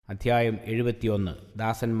അധ്യായം 71.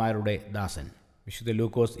 ദാസന്മാരുടെ ദാസൻ. വിശുദ്ധ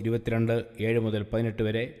ലൂക്കോസ് 22, 7 മുതൽ 18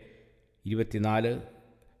 വരെ, 24,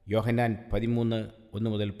 യോഹന്നാൻ 13, 1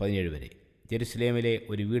 മുതൽ 17 വരെ. ജെറുസലേമിലെ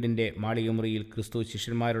ഒരു വീടിൻ്റെ മാളികമുറിയിൽ ക്രിസ്തു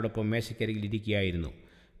ശിഷ്യന്മാരോടൊപ്പം മേശയ്ക്കരികിൽ ഇരിക്കുകയായിരുന്നു.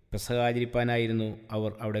 പെസഹാചരിപ്പാനായിരുന്നു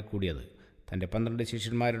അവർ അവിടെ കൂടിയത്. തൻ്റെ 12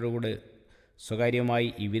 ശിഷ്യന്മാരോടുകൂടെ സ്വകാര്യമായി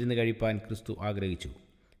ഈ വിരുന്ന് കഴിപ്പാൻ ക്രിസ്തു ആഗ്രഹിച്ചു.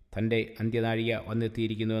 തൻ്റെ അന്ത്യനാഴിക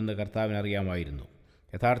വന്നെത്തിയിരിക്കുന്നുവെന്ന് കർത്താവിനറിയാമായിരുന്നു.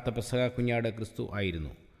 യഥാർത്ഥ പെസഹ കുഞ്ഞാട് ക്രിസ്തു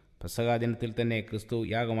ആയിരുന്നു. പെസഹാ ദിനത്തിൽ തന്നെ ക്രിസ്തു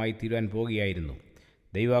യാഗമായി തീരുവാൻ പോകുകയായിരുന്നു.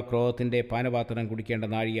 ദൈവക്രോധത്തിൻ്റെ പാനപാത്രം കുടിക്കേണ്ട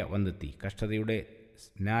നാഴിക വന്നെത്തി. കഷ്ടതയുടെ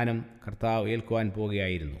സ്നാനം കർത്താവ് ഏൽക്കുവാൻ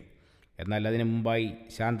പോകുകയായിരുന്നു. എന്നാൽ അതിനു മുമ്പായി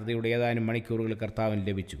ശാന്തതയുടെ ഏതാനും മണിക്കൂറുകൾ കർത്താവിന്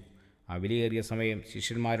ലഭിച്ചു. ആ വിലയേറിയ സമയം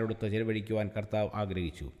ശിഷ്യന്മാരോടൊത്ത് ചെലവഴിക്കുവാൻ കർത്താവ്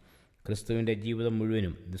ആഗ്രഹിച്ചു. ക്രിസ്തുവിൻ്റെ ജീവിതം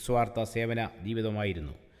മുഴുവനും നിസ്വാർത്ഥ സേവന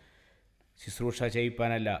ജീവിതമായിരുന്നു. ശുശ്രൂഷ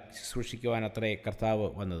ചെയ്യിപ്പാനല്ല, ശുശ്രൂഷിക്കുവാൻ അത്രേ കർത്താവ്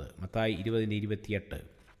വന്നത്. മത്തായി 20:28.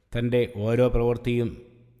 തൻ്റെ ഓരോ പ്രവൃത്തിയും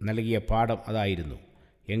നൽകിയ പാഠം അതായിരുന്നു.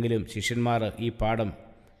 എങ്കിലും ശിഷ്യന്മാർ ഈ പാഠം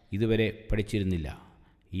ഇതുവരെ പഠിച്ചിരുന്നില്ല.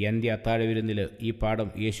 ഈ അന്ത്യ അത്താഴ വിരുന്നിൽ ഈ പാഠം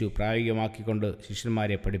യേശു പ്രായോഗികമാക്കിക്കൊണ്ട്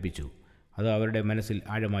ശിഷ്യന്മാരെ പഠിപ്പിച്ചു. അത് അവരുടെ മനസ്സിൽ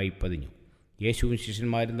ആഴമായി പതിഞ്ഞു. യേശുവും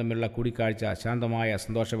ശിഷ്യന്മാരും തമ്മിലുള്ള കൂടിക്കാഴ്ച ശാന്തമായ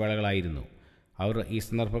സന്തോഷവേളകളായിരുന്നു. അവർ ഈ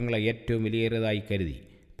സന്ദർഭങ്ങളെ ഏറ്റവും വിലയേറിയതായി കരുതി.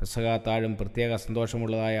 പെസഹാ താഴും പ്രത്യേക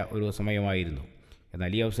സന്തോഷമുള്ളതായ ഒരു സമയമായിരുന്നു.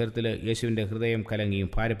 എന്നാൽ ഈ അവസരത്തിൽ യേശുവിൻ്റെ ഹൃദയം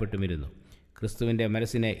കലങ്ങിയും ഭാരപ്പെട്ടുമിരുന്നു. ക്രിസ്തുവിൻ്റെ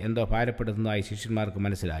മനസ്സിനെ എന്തോ ഭാരപ്പെടുത്തുന്നതായി ശിഷ്യന്മാർക്ക്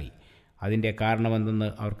മനസ്സിലായി. അതിൻ്റെ കാരണമെന്തെന്ന്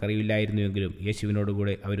അവർക്കറിയില്ലായിരുന്നുവെങ്കിലും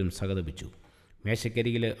യേശുവിനോടുകൂടെ അവരും സഹതപിച്ചു.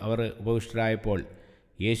 മേശക്കരികിൽ അവർ ഉപവിഷ്ടരായപ്പോൾ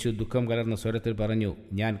യേശു ദുഃഖം കലർന്ന സ്വരത്തിൽ പറഞ്ഞു,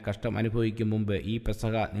 ഞാൻ കഷ്ടം അനുഭവിക്കും മുമ്പ് ഈ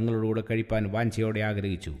പെസഹ നിങ്ങളോടുകൂടെ കഴിപ്പാൻ വാഞ്ചയോടെ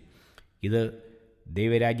ആഗ്രഹിച്ചു. ഇത്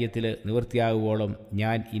ദൈവരാജ്യത്തിൽ നിവൃത്തിയാകുവോളം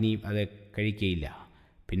ഞാൻ ഇനിയും അത് കഴിക്കയില്ല.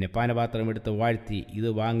 പിന്നെ പാനപാത്രം എടുത്ത് വാഴ്ത്തി,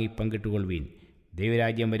 ഇത് വാങ്ങി പങ്കിട്ടുകൊള്ളുവീൻ.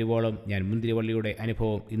 ദൈവരാജ്യം വരുവോളം ഞാൻ മുന്തിരിവള്ളിയുടെ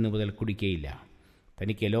അനുഭവം ഇന്നു മുതൽ കുടിക്കയില്ല.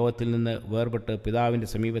 തനിക്ക് ലോകത്തിൽ നിന്ന് വേർപെട്ട് പിതാവിൻ്റെ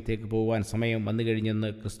സമീപത്തേക്ക് പോകുവാൻ സമയം വന്നു കഴിഞ്ഞെന്ന്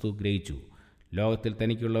ക്രിസ്തു ഗ്രഹിച്ചു. ലോകത്തിൽ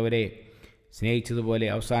തനിക്കുള്ളവരെ സ്നേഹിച്ചതുപോലെ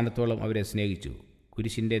അവസാനത്തോളം അവരെ സ്നേഹിച്ചു.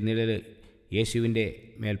 കുരിശിൻ്റെ നിഴൽ യേശുവിൻ്റെ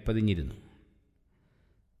മേൽ പതിഞ്ഞിരുന്നു.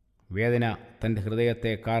 വേദന തൻ്റെ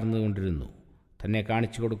ഹൃദയത്തെ കാർന്നുകൊണ്ടിരുന്നു. തന്നെ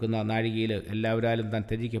കാണിച്ചു കൊടുക്കുന്ന നാഴികയിൽ എല്ലാവരാലും താൻ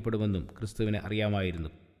ത്യജിക്കപ്പെടുമെന്നും ക്രിസ്തുവിന്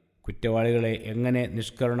അറിയാമായിരുന്നു. കുറ്റവാളികളെ എങ്ങനെ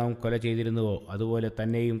നിഷ്കരുണം കൊല ചെയ്തിരുന്നുവോ അതുപോലെ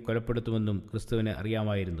തന്നെയും കൊലപ്പെടുത്തുമെന്നും ക്രിസ്തുവിന്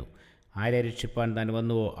അറിയാമായിരുന്നു. ആരെ രക്ഷിപ്പാൻ താൻ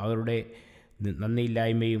വന്നുവോ അവരുടെ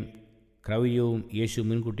നന്ദിയില്ലായ്മയും ക്രൗര്യവും യേശു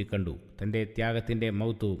മുൻകൂട്ടി കണ്ടു. തൻ്റെ ത്യാഗത്തിൻ്റെ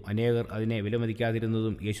മഹത്വവും അനേകർ അതിനെ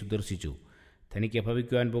വിലമതിക്കാതിരുന്നതും യേശു ദർശിച്ചു. തനിക്ക്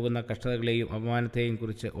ഭവിക്കുവാൻ പോകുന്ന കഷ്ടതകളെയും അപമാനത്തെയും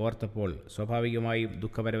കുറിച്ച് ഓർത്തപ്പോൾ സ്വാഭാവികമായും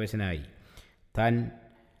ദുഃഖപരവശനായി. താൻ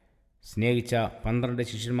സ്നേഹിച്ച 12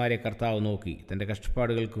 ശിഷ്യന്മാരെ കർത്താവ് നോക്കി. തൻ്റെ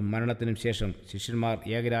കഷ്ടപ്പാടുകൾക്കും മരണത്തിനും ശേഷം ശിഷ്യന്മാർ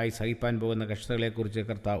ഏകരായി സഹിപ്പാൻ പോകുന്ന കഷ്ടതകളെക്കുറിച്ച്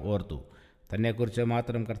കർത്താവ് ഓർത്തു. തന്നെക്കുറിച്ച്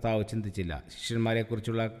മാത്രം കർത്താവ് ചിന്തിച്ചില്ല.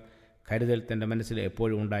 ശിഷ്യന്മാരെക്കുറിച്ചുള്ള കരുതൽ തൻ്റെ മനസ്സിൽ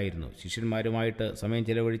എപ്പോഴും ഉണ്ടായിരുന്നു. ശിഷ്യന്മാരുമായിട്ട് സമയം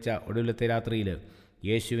ചെലവഴിച്ച ഒടുവിലത്തെ രാത്രിയിൽ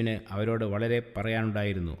യേശുവിന് അവരോട് വളരെ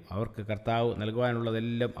പറയാനുണ്ടായിരുന്നു. അവർക്ക് കർത്താവ്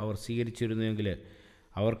നൽകുവാനുള്ളതെല്ലാം അവർ സ്വീകരിച്ചിരുന്നുവെങ്കിൽ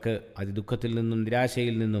അവർക്ക് അതിദുഃഖത്തിൽ നിന്നും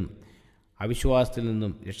നിരാശയിൽ നിന്നും അവിശ്വാസത്തിൽ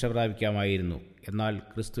നിന്നും രക്ഷപ്രാപിക്കാമായിരുന്നു. എന്നാൽ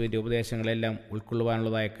ക്രിസ്തുവിൻ്റെ ഉപദേശങ്ങളെല്ലാം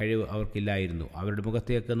ഉൾക്കൊള്ളുവാനുള്ളതായ കഴിവ് അവർക്കില്ലായിരുന്നു. അവരുടെ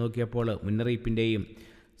മുഖത്തേക്ക് നോക്കിയപ്പോൾ മുന്നറിയിപ്പിൻ്റെയും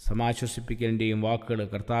സമാശ്വസിപ്പിക്കലിൻ്റെയും വാക്കുകൾ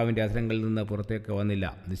കർത്താവിൻ്റെ അധരങ്ങളിൽ നിന്ന് പുറത്തേക്ക് വന്നില്ല.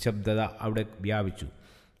 നിശബ്ദത അവിടെ വ്യാപിച്ചു.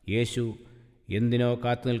 യേശു എന്തിനോ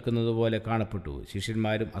കാത്തു നിൽക്കുന്നത് പോലെ കാണപ്പെട്ടു.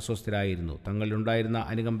 ശിഷ്യന്മാരും അസ്വസ്ഥരായിരുന്നു. തങ്ങളിലുണ്ടായിരുന്ന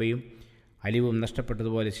അനുകമ്പയും അലിവും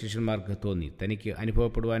നഷ്ടപ്പെട്ടതുപോലെ ശിഷ്യന്മാർക്ക് തോന്നി. തനിക്ക്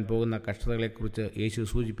അനുഭവപ്പെടുവാൻ പോകുന്ന കഷ്ടതകളെക്കുറിച്ച് യേശു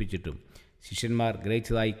സൂചിപ്പിച്ചിട്ടും ശിഷ്യന്മാർ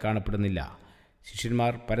ഗ്രഹിച്ചതായി കാണപ്പെടുന്നില്ല.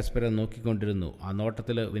 ശിഷ്യന്മാർ പരസ്പരം നോക്കിക്കൊണ്ടിരുന്നു. ആ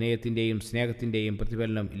നോട്ടത്തിൽ വിനയത്തിൻ്റെയും സ്നേഹത്തിൻ്റെയും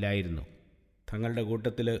പ്രതിഫലനം ഇല്ലായിരുന്നു. തങ്ങളുടെ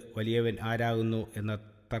കൂട്ടത്തിൽ വലിയവൻ ആരാകുന്നു എന്ന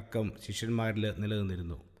തർക്കം ശിഷ്യന്മാരിൽ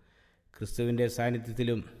നിലനിന്നിരുന്നു. ക്രിസ്തുവിൻ്റെ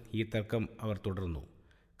സാന്നിധ്യത്തിലും ഈ തർക്കം അവർ തുടർന്നു.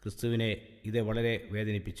 ക്രിസ്തുവിനെ ഇത് വളരെ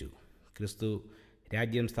വേദനിപ്പിച്ചു. ക്രിസ്തു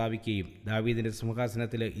രാജ്യം സ്ഥാപിക്കുകയും ദാവീദിൻ്റെ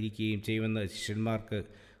സിംഹാസനത്തിൽ ഇരിക്കുകയും ചെയ്യുമെന്ന് ശിഷ്യന്മാർക്ക്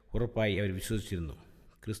ഉറപ്പായി അവർ വിശ്വസിച്ചിരുന്നു.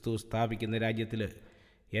 ക്രിസ്തു സ്ഥാപിക്കുന്ന രാജ്യത്തിൽ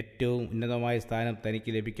ഏറ്റവും ഉന്നതമായ സ്ഥാനം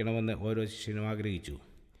തനിക്ക് ലഭിക്കണമെന്ന് ഓരോ ശിഷ്യനും ആഗ്രഹിച്ചു.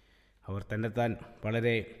 അവർ തന്നെത്താൻ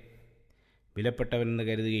വളരെ വിലപ്പെട്ടവനെന്ന്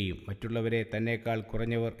കരുതുകയും മറ്റുള്ളവരെ തന്നേക്കാൾ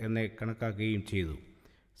കുറഞ്ഞവർ എന്ന് കണക്കാക്കുകയും ചെയ്തു.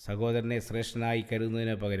 സഹോദരനെ ശ്രേഷ്ഠനായി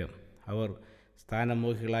കരുതുന്നതിന് പകരം അവർ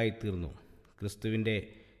സ്ഥാനമോഹികളായി തീർന്നു. ക്രിസ്തുവിൻ്റെ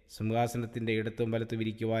സിംഹാസനത്തിൻ്റെ ഇടത്തും വലത്തും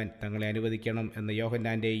ഇരിക്കുവാൻ തങ്ങളെ അനുവദിക്കണം എന്ന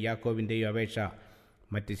യോഹന്നാൻ്റെയും യാക്കോബിൻ്റെയും അപേക്ഷ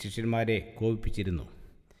മറ്റ് ശിഷ്യന്മാരെ കോപിപ്പിച്ചിരുന്നു.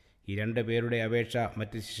 ഈ 2 പേരുടെ അപേക്ഷ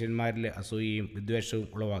മറ്റ് ശിഷ്യന്മാരിൽ അസൂയയും വിദ്വേഷവും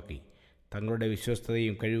ഉളവാക്കി. തങ്ങളുടെ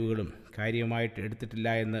വിശ്വസ്തതയും കഴിവുകളും കാര്യമായിട്ട് എടുത്തിട്ടില്ല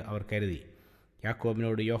എന്ന് അവർ കരുതി.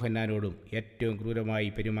 യാക്കോബിനോടും യോഹന്നാനോടും ഏറ്റവും ക്രൂരമായി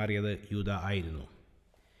പെരുമാറിയത് യൂദ ആയിരുന്നു.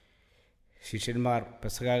 ശിഷ്യന്മാർ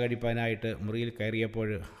പെസഹ കഴിപ്പാനായിട്ട് മുറിയിൽ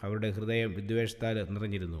കയറിയപ്പോൾ അവരുടെ ഹൃദയം വിദ്വേഷത്താൽ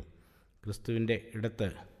നിറഞ്ഞിരുന്നു. ക്രിസ്തുവിൻ്റെ ഇടത്ത്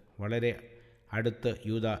വളരെ അടുത്ത്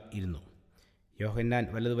യൂദ ഇരുന്നു. യോഹന്നാൻ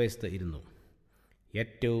വലതുവശത്ത് ഇരുന്നു.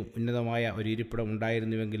 ഏറ്റവും ഉന്നതമായ ഒരു ഇരിപ്പിടം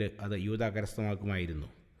ഉണ്ടായിരുന്നുവെങ്കിൽ അത് യൂദാ കരസ്ഥമാക്കുമായിരുന്നു.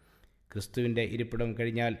 ക്രിസ്തുവിൻ്റെ ഇരിപ്പിടം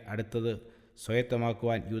കഴിഞ്ഞാൽ അടുത്തത്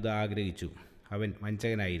സ്വായത്തമാക്കുവാൻ യൂദാ ആഗ്രഹിച്ചു. അവൻ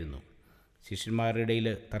വഞ്ചകനായിരുന്നു. ശിഷ്യന്മാരുടെ ഇടയിൽ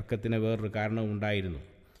തർക്കത്തിന് വേറൊരു കാരണവും ഉണ്ടായിരുന്നു.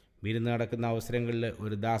 വിരുന്ന് നടക്കുന്ന അവസരങ്ങളിൽ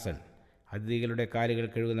ഒരു ദാസൻ അതിഥികളുടെ കാലുകൾ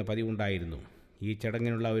കഴുകുന്ന പതിവുണ്ടായിരുന്നു. ഈ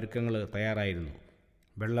ചടങ്ങിനുള്ള ഒരുക്കങ്ങൾ തയ്യാറായിരുന്നു.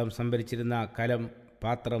 വെള്ളം സംഭരിച്ചിരുന്ന കലം,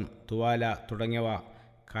 പാത്രം, തുവാല തുടങ്ങിയവ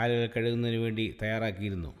കാലുകൾ കഴുകുന്നതിന് വേണ്ടി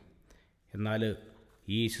തയ്യാറാക്കിയിരുന്നു. എന്നാൽ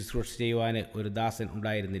ഈ ശുശ്രൂഷ ചെയ്യുവാൻ ഒരു ദാസൻ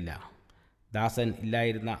ഉണ്ടായിരുന്നില്ല. ദാസൻ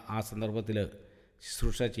ഇല്ലായിരുന്ന ആ സന്ദർഭത്തിൽ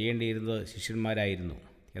ശുശ്രൂഷ ചെയ്യേണ്ടിയിരുന്നത് ശിഷ്യന്മാരായിരുന്നു.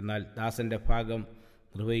 എന്നാൽ ദാസൻ്റെ ഭാഗം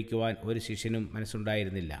നിർവഹിക്കുവാൻ ഒരു ശിഷ്യനും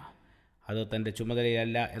മനസ്സുണ്ടായിരുന്നില്ല. അത് തൻ്റെ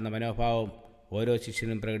ചുമതലയല്ല എന്ന മനോഭാവം ഓരോ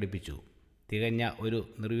ശിഷ്യനും പ്രകടിപ്പിച്ചു. തികഞ്ഞ ഒരു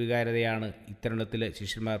നിർവികാരതയാണ് ഇത്തരുണത്തിൽ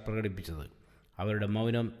ശിഷ്യന്മാർ പ്രകടിപ്പിച്ചത്. അവരുടെ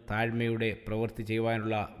മൗനം താഴ്മയുടെ പ്രവൃത്തി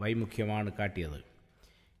ചെയ്യുവാനുള്ള വൈമുഖ്യമാണ് കാട്ടിയത്.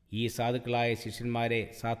 ഈ സാധുക്കളായ ശിഷ്യന്മാരെ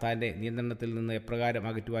സാത്താൻ്റെ നിയന്ത്രണത്തിൽ നിന്ന് എപ്രകാരം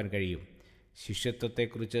അകറ്റുവാൻ കഴിയും?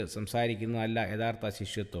 ശിഷ്യത്വത്തെക്കുറിച്ച് സംസാരിക്കുന്നതല്ല യഥാർത്ഥ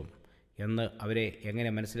ശിഷ്യത്വം എന്ന് അവരെ എങ്ങനെ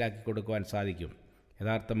മനസ്സിലാക്കി കൊടുക്കുവാൻ സാധിക്കും?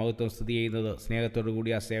 യഥാർത്ഥ മഹത്വം സ്ഥിതി ചെയ്യുന്നത് സ്നേഹത്തോടു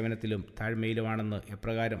കൂടിയ സേവനത്തിലും താഴ്മയിലുമാണെന്ന്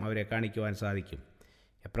എപ്രകാരം അവരെ കാണിക്കുവാൻ സാധിക്കും?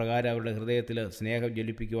 എപ്രകാരം അവരുടെ ഹൃദയത്തിൽ സ്നേഹം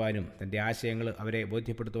ജ്വലിപ്പിക്കുവാനും തൻ്റെ ആശയങ്ങൾ അവരെ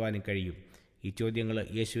ബോധ്യപ്പെടുത്തുവാനും കഴിയും? ഈ ചോദ്യങ്ങൾ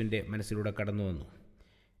യേശുവിൻ്റെ മനസ്സിലൂടെ കടന്നു വന്നു.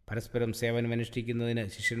 പരസ്പരം സേവനമനുഷ്ഠിക്കുന്നതിന്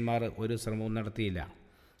ശിഷ്യന്മാർ ഒരു ശ്രമവും നടത്തിയില്ല.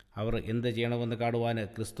 അവർ എന്ത് ചെയ്യണമെന്ന് കാണുവാൻ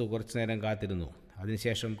ക്രിസ്തു കുറച്ചു നേരം കാത്തിരുന്നു.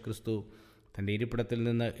 അതിനുശേഷം ക്രിസ്തു തൻ്റെ ഇരിപ്പിടത്തിൽ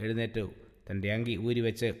നിന്ന് എഴുന്നേറ്റ് തൻ്റെ അങ്കി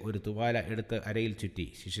ഊരിവെച്ച് ഒരു തുവാല എടുത്ത് അരയിൽ ചുറ്റി.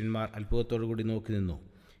 ശിഷ്യന്മാർ അത്ഭുതത്തോടു കൂടി നോക്കി നിന്നു.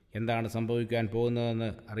 എന്താണ് സംഭവിക്കാൻ പോകുന്നതെന്ന്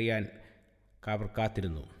അറിയാൻ അവർ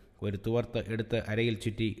കാത്തിരുന്നു. ഒരു തുവർത്ത് എടുത്ത് അരയിൽ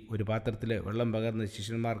ചുറ്റി ഒരു പാത്രത്തിൽ വെള്ളം പകർന്ന്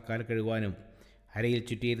ശിഷ്യന്മാർ കാൽ കഴുകുവാനും അരയിൽ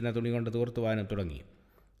ചുറ്റിയിരുന്ന തുണി കൊണ്ട് തുവർത്തുവാനും തുടങ്ങി.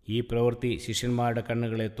 ഈ പ്രവൃത്തി ശിഷ്യന്മാരുടെ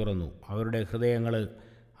കണ്ണുകളെ തുറന്നു. അവരുടെ ഹൃദയങ്ങൾ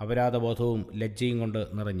അപരാധബോധവും ലജ്ജയും കൊണ്ട്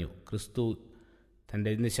നിറഞ്ഞു. ക്രിസ്തു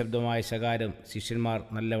തൻ്റെ നിശബ്ദമായ ശകാരം ശിഷ്യന്മാർ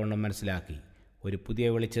നല്ലവണ്ണം മനസ്സിലാക്കി. ഒരു പുതിയ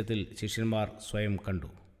വെളിച്ചത്തിൽ ശിഷ്യന്മാർ സ്വയം കണ്ടു.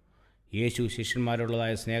 യേശു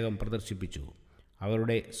ശിഷ്യന്മാരുള്ളതായ സ്നേഹം പ്രദർശിപ്പിച്ചു.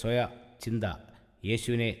 അവരുടെ സ്വയ ചിന്ത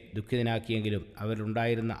യേശുവിനെ ദുഃഖിതനാക്കിയെങ്കിലും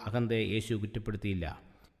അവരിലുണ്ടായിരുന്ന അഹന്തയെ യേശു കുറ്റപ്പെടുത്തിയില്ല.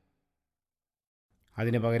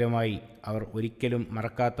 അതിന് പകരമായി അവർ ഒരിക്കലും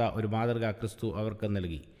മറക്കാത്ത ഒരു മാതൃക ക്രിസ്തു അവർക്ക്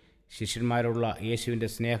നൽകി. ശിഷ്യന്മാരുള്ള യേശുവിൻ്റെ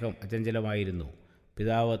സ്നേഹം അചഞ്ചലമായിരുന്നു.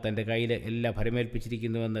 പിതാവ് തൻ്റെ കയ്യിൽ എല്ലാം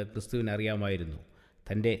ഭരമേൽപ്പിച്ചിരിക്കുന്നുവെന്ന് ക്രിസ്തുവിന് അറിയാമായിരുന്നു.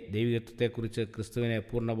 തൻ്റെ ദൈവികത്വത്തെക്കുറിച്ച് ക്രിസ്തുവിന്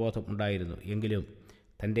പൂർണ്ണബോധം ഉണ്ടായിരുന്നു. എങ്കിലും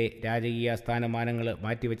തൻ്റെ രാജകീയ സ്ഥാനമാനങ്ങൾ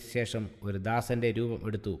മാറ്റിവെച്ച ശേഷം ഒരു ദാസൻ്റെ രൂപം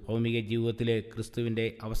എടുത്തു. ഭൗമിക ജീവിതത്തിലെ ക്രിസ്തുവിൻ്റെ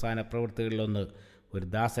അവസാന പ്രവൃത്തികളിലൊന്ന് ഒരു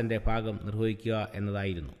ദാസൻ്റെ ഭാഗം നിർവഹിക്കുക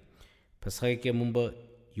എന്നതായിരുന്നു. പെസഹയ്ക്ക് മുമ്പ്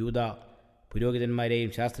യൂദാ പുരോഹിതന്മാരെയും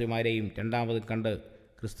ശാസ്ത്രിമാരെയും രണ്ടാമതും കണ്ട്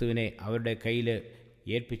ക്രിസ്തുവിനെ അവരുടെ കയ്യിൽ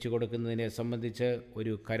ഏൽപ്പിച്ചു കൊടുക്കുന്നതിനെ സംബന്ധിച്ച്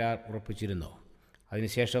ഒരു കരാർ ഉറപ്പിച്ചിരുന്നു.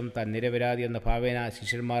 അതിനുശേഷം താൻ നിരപരാധി എന്ന ഭാവേന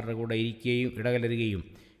ശിഷ്യന്മാരുടെ കൂടെ ഇരിക്കുകയും ഇടകലരുകയും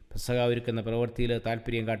പെസഹ ഒരുക്കുന്ന പ്രവൃത്തിയിൽ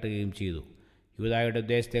താൽപ്പര്യം കാട്ടുകയും ചെയ്തു. യൂദായുടെ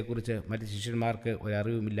ഉദ്ദേശത്തെക്കുറിച്ച് മറ്റ് ശിഷ്യന്മാർക്ക്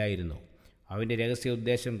ഒരറിവുമില്ലായിരുന്നു. അവൻ്റെ രഹസ്യ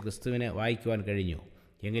ഉദ്ദേശം ക്രിസ്തുവിന് വായിക്കുവാൻ കഴിഞ്ഞു.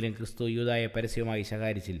 എങ്കിലും ക്രിസ്തു യൂദായെ പരസ്യമായി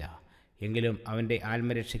ശകാരിച്ചില്ല. എങ്കിലും അവൻ്റെ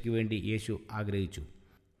ആത്മരക്ഷയ്ക്ക് വേണ്ടി യേശു ആഗ്രഹിച്ചു.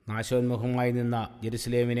 നാശോന്മുഖമായി നിന്ന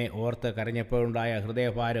ജെറുസലേമിനെ ഓർത്ത് കരഞ്ഞപ്പോഴുണ്ടായ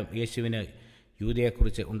ഹൃദയഭാരം യേശുവിന്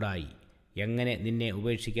യൂദയെക്കുറിച്ച് ഉണ്ടായി. എങ്ങനെ നിന്നെ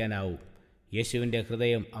ഉപേക്ഷിക്കാനാവും? യേശുവിൻ്റെ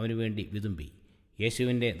ഹൃദയം അവനു വേണ്ടി വിതുമ്പി.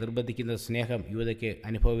 യേശുവിൻ്റെ നിർബന്ധിക്കുന്ന സ്നേഹം യൂദയ്ക്ക്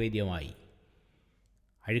അനുഭവവേദ്യമായി.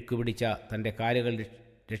 അഴുക്കുപിടിച്ച തൻ്റെ കാലുകൾ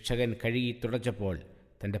രക്ഷകൻ കഴുകി തുടച്ചപ്പോൾ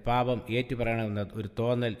തൻ്റെ പാപം ഏറ്റുപറയണമെന്ന ഒരു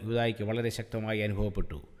തോന്നൽ യൂദായ്ക്ക് വളരെ ശക്തമായി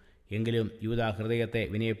അനുഭവപ്പെട്ടു. എങ്കിലും യൂദാ ഹൃദയത്തെ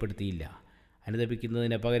വിനയപ്പെടുത്തിയില്ല.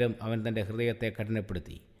 അനുതപിക്കുന്നതിന് പകരം അവൻ തൻ്റെ ഹൃദയത്തെ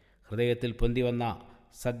കഠിനപ്പെടുത്തി. ഹൃദയത്തിൽ പൊന്തിവന്ന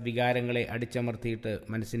സദ്വികാരങ്ങളെ അടിച്ചമർത്തിയിട്ട്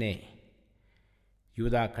മനസ്സിനെ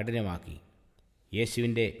യൂദാ കഠിനമാക്കി.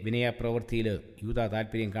 യേശുവിൻ്റെ വിനയപ്രവൃത്തിയിൽ യൂദാ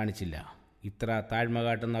താൽപ്പര്യം കാണിച്ചില്ല. ഇത്ര താഴ്മ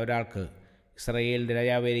കാട്ടുന്ന ഒരാൾക്ക് ഇസ്രായേലിൻ്റെ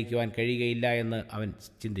രാജാവായിരിക്കുവാൻ കഴിയുകയില്ല എന്ന് അവൻ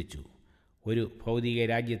ചിന്തിച്ചു. ഒരു ഭൗതിക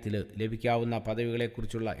രാജ്യത്തിൽ ലഭിക്കാവുന്ന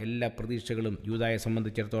പദവികളെക്കുറിച്ചുള്ള എല്ലാ പ്രതീക്ഷകളും യൂദായെ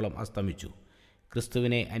സംബന്ധിച്ചിടത്തോളം അസ്തമിച്ചു.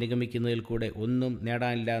 ക്രിസ്തുവിനെ അനുഗമിക്കുന്നതിൽ കൂടെ ഒന്നും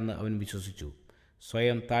നേടാനില്ല എന്ന് അവൻ വിശ്വസിച്ചു.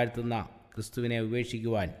 സ്വയം താഴ്ത്തുന്ന ക്രിസ്തുവിനെ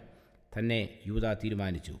ഉപേക്ഷിക്കുവാൻ തന്നെ യൂദാ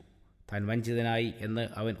തീരുമാനിച്ചു. താൻ വഞ്ചിതനായി എന്ന്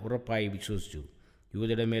അവൻ ഉറപ്പായി വിശ്വസിച്ചു.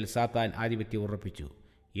 യൂദയുടെ മേൽ സാത്താൻ ആധിപത്യം ഉറപ്പിച്ചു.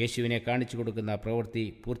 യേശുവിനെ കാണിച്ചു കൊടുക്കുന്ന പ്രവൃത്തി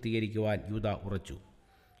പൂർത്തീകരിക്കുവാൻ യൂദാ ഉറച്ചു.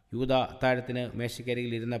 യൂദാ അത്താഴത്തിന്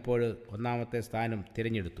മേശയ്ക്കരികിൽ ഇരുന്നപ്പോൾ ഒന്നാമത്തെ സ്ഥാനം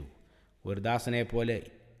തിരഞ്ഞെടുത്തു. ഒരു ദാസനെപ്പോലെ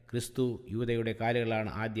ക്രിസ്തു യൂദയുടെ കാലുകളാണ്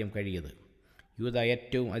ആദ്യം കഴുകിയത്. യൂദാ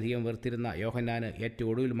ഏറ്റവും അധികം വെറുത്തിരുന്ന യോഹന്നാന് ഏറ്റവും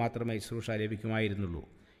ഒടുവിൽ മാത്രമേ ശുശ്രൂഷ ലഭിക്കുമായിരുന്നുള്ളൂ.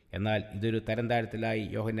 എന്നാൽ ഇതൊരു തരം താഴ്ത്തലായി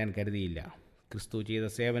യോഹന്നാൻ കരുതിയില്ല. ക്രിസ്തു ചെയ്ത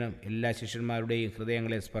സേവനം എല്ലാ ശിഷ്യന്മാരുടെയും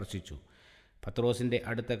ഹൃദയങ്ങളെ സ്പർശിച്ചു. പത്രോസിൻ്റെ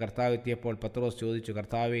അടുത്ത കർത്താവ് എത്തിയപ്പോൾ പത്രോസ് ചോദിച്ചു,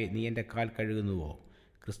 കർത്താവേ, നീ എൻ്റെ കാൽ കഴുകുന്നുവോ?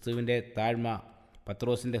 ക്രിസ്തുവിൻ്റെ താഴ്മ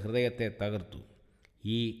പത്രോസിൻ്റെ ഹൃദയത്തെ തകർത്തു.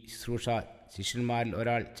 ഈ ശുശ്രൂഷ ശിഷ്യന്മാരിൽ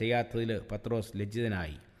ഒരാൾ ചെയ്യാത്തതിൽ പത്രോസ്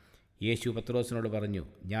ലജ്ജിതനായി. യേശു പത്രോസിനോട് പറഞ്ഞു,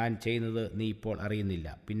 ഞാൻ ചെയ്യുന്നത് നീ ഇപ്പോൾ അറിയുന്നില്ല,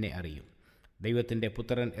 പിന്നെ അറിയും. ദൈവത്തിൻ്റെ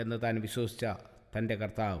പുത്രൻ എന്ന് താൻ വിശ്വസിച്ച തൻ്റെ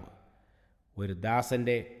കർത്താവ് ഒരു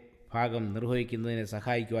ദാസൻ്റെ ഭാഗം നിർവഹിക്കുന്നതിനെ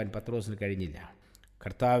സഹായിക്കുവാൻ പത്രോസിന് കഴിഞ്ഞില്ല.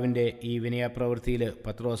 കർത്താവിൻ്റെ ഈ വിനയപ്രവൃത്തിയിൽ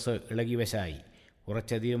പത്രോസ് ഇളകിവശായി.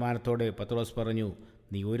 ഉറച്ച തീരുമാനത്തോടെ പത്രോസ് പറഞ്ഞു,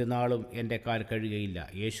 നീ ഒരു നാളും എൻ്റെ കാൽ കഴുകുകയില്ല.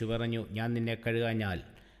 യേശു പറഞ്ഞു, ഞാൻ നിന്നെ കഴുകാഞ്ഞാൽ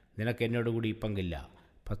നിനക്ക് എന്നോടുകൂടി പങ്കില്ല.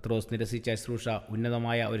 പത്രോസ് നിരസിച്ച ശുശ്രൂഷ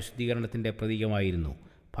ഉന്നതമായ ഒരു ശുദ്ധീകരണത്തിൻ്റെ പ്രതീകമായിരുന്നു.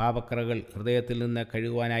 പാപക്കറകൾ ഹൃദയത്തിൽ നിന്ന്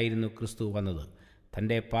കഴുകുവാനായിരുന്നു ക്രിസ്തു വന്നത്.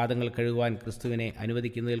 തൻ്റെ പാദങ്ങൾ കഴുകുവാൻ ക്രിസ്തുവിനെ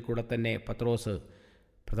അനുവദിക്കുന്നതിൽ കൂടെ തന്നെ പത്രോസ്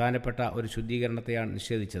പ്രധാനപ്പെട്ട ഒരു ശുദ്ധീകരണത്തെയാണ്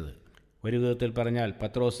നിഷേധിച്ചത്. ഒരു വിധത്തിൽ പറഞ്ഞാൽ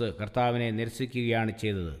പത്രോസ് കർത്താവിനെ നിരസിക്കുകയാണ്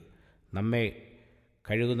ചെയ്തത്. നമ്മെ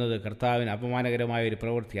കഴുകുന്നത് കർത്താവിന് അപമാനകരമായ ഒരു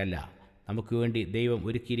പ്രവൃത്തിയല്ല. നമുക്ക് വേണ്ടി ദൈവം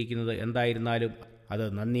ഒരുക്കിയിരിക്കുന്നത് എന്തായിരുന്നാലും അത്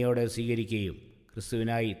നന്ദിയോടെ സ്വീകരിക്കുകയും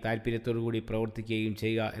ക്രിസ്തുവിനായി താൽപ്പര്യത്തോടുകൂടി പ്രവർത്തിക്കുകയും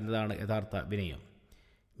ചെയ്യുക എന്നതാണ് യഥാർത്ഥ വിനയം.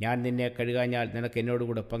 ഞാൻ നിന്നെ കഴുകാഞ്ഞാൽ നിനക്ക്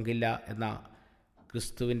എന്നോടുകൂടെ പങ്കില്ല എന്ന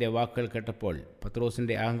ക്രിസ്തുവിൻ്റെ വാക്കുകൾ കേട്ടപ്പോൾ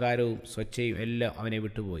പത്രോസിൻ്റെ അഹങ്കാരവും സ്വച്ഛയും എല്ലാം അവനെ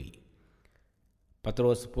വിട്ടുപോയി.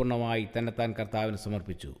 പത്രോസ് പൂർണ്ണമായി തന്നെത്താൻ കർത്താവിന്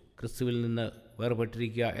സമർപ്പിച്ചു. ക്രിസ്തുവിൽ നിന്ന്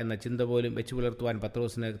വേർപെട്ടിരിക്കുക എന്ന ചിന്ത പോലും വെച്ചു പുലർത്തുവാൻ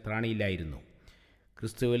പത്രോസിന് ത്രാണിയില്ലായിരുന്നു.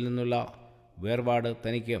 ക്രിസ്തുവിൽ നിന്നുള്ള വേർപാട്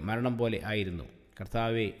തനിക്ക് മരണം പോലെ ആയിരുന്നു.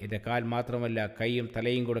 കർത്താവെ, എൻ്റെ കാൽ മാത്രമല്ല കൈയും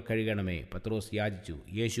തലയും കൂടെ കഴുകണമേ, പത്രോസ് യാചിച്ചു.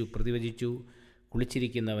 യേശു പ്രതിവചിച്ചു,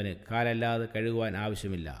 കുളിച്ചിരിക്കുന്നവന് കാലല്ലാതെ കഴുകുവാൻ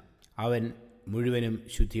ആവശ്യമില്ല, അവൻ മുഴുവനും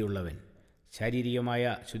ശുദ്ധിയുള്ളവൻ. ശാരീരികമായ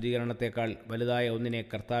ശുദ്ധീകരണത്തെക്കാൾ വലുതായ ഒന്നിനെ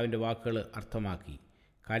കർത്താവിൻ്റെ വാക്കുകൾ അർത്ഥമാക്കി.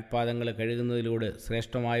 കാൽപാദങ്ങൾ കഴുകുന്നതിലൂടെ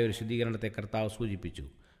ശ്രേഷ്ഠമായ ഒരു ശുദ്ധീകരണത്തെ കർത്താവ് സൂചിപ്പിച്ചു.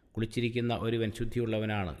 കുളിച്ചിരിക്കുന്ന ഒരുവൻ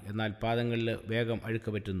ശുദ്ധിയുള്ളവനാണ്, എന്നാൽ പാദങ്ങളിൽ വേഗം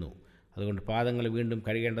അഴുക്ക് പറ്റുന്നു. അതുകൊണ്ട് പാദങ്ങൾ വീണ്ടും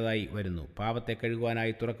കഴുകേണ്ടതായി വരുന്നു. പാപത്തെ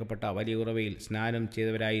കഴുകുവാനായി തുറക്കപ്പെട്ട വലിയ ഉറവയിൽ സ്നാനം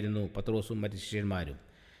ചെയ്തവരായിരുന്നു പത്രോസും മറ്റ് ശിഷ്യന്മാരും.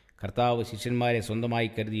 കർത്താവ് ശിഷ്യന്മാരെ സ്വന്തമായി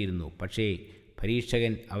കരുതിയിരുന്നു. പക്ഷേ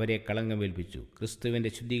പരീക്ഷകൻ അവരെ കളങ്കമേൽപ്പിച്ചു.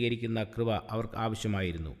 ക്രിസ്തുവിൻ്റെ ശുദ്ധീകരിക്കുന്ന കൃപ അവർക്ക്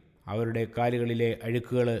ആവശ്യമായിരുന്നു. അവരുടെ കാലുകളിലെ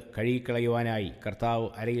അഴുക്കുകൾ കഴുകിക്കളയുവാനായി കർത്താവ്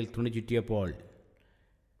അരയിൽ തുണി ചുറ്റിയപ്പോൾ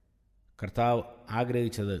കർത്താവ്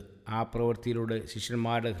ആഗ്രഹിച്ചത് ആ പ്രവൃത്തിയിലൂടെ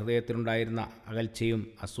ശിഷ്യന്മാരുടെ ഹൃദയത്തിലുണ്ടായിരുന്ന അകൽച്ചയും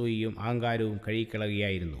അസൂയയും അഹങ്കാരവും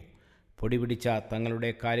കഴുകിക്കളയുകയായിരുന്നു. പൊടി പിടിച്ച തങ്ങളുടെ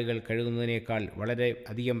കാലുകൾ കഴുകുന്നതിനേക്കാൾ വളരെ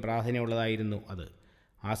അധികം പ്രാധാന്യമുള്ളതായിരുന്നു അത്.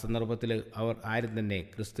 ആ സന്ദർഭത്തിൽ അവർ ആരും തന്നെ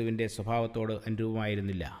ക്രിസ്തുവിൻ്റെ സ്വഭാവത്തോട്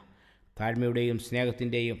അനുരൂപമായിരുന്നില്ല. താഴ്മയുടെയും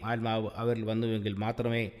സ്നേഹത്തിൻ്റെയും ആത്മാവ് അവരിൽ വന്നുവെങ്കിൽ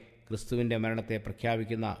മാത്രമേ ക്രിസ്തുവിൻ്റെ മരണത്തെ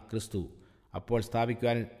പ്രഖ്യാപിക്കുന്ന ക്രിസ്തു അപ്പോൾ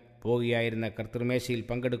സ്ഥാപിക്കുവാൻ പോകുകയായിരുന്ന കർത്തൃമേശയിൽ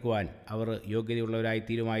പങ്കെടുക്കുവാൻ അവർ യോഗ്യതയുള്ളവരായി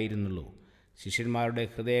തീരുമായിരുന്നുള്ളൂ. ശിഷ്യന്മാരുടെ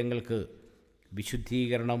ഹൃദയങ്ങൾക്ക്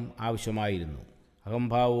വിശുദ്ധീകരണം ആവശ്യമായിരുന്നു.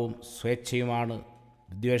 അഹംഭാവവും സ്വേച്ഛയുമാണ്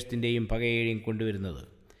വിദ്വേഷത്തിൻ്റെയും പകയെയും കൊണ്ടുവരുന്നത്.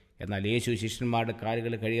 എന്നാൽ യേശു ശിഷ്യന്മാരുടെ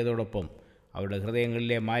കാലുകൾ കഴുകിയതോടൊപ്പം അവരുടെ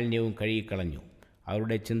ഹൃദയങ്ങളിലെ മാലിന്യവും കഴുകിക്കളഞ്ഞു.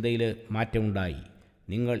 അവരുടെ ചിന്തയിൽ മാറ്റമുണ്ടായി.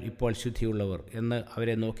 നിങ്ങൾ ഇപ്പോൾ ശുദ്ധിയുള്ളവർ എന്ന്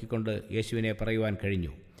അവരെ നോക്കിക്കൊണ്ട് യേശുവിനെ പറയുവാൻ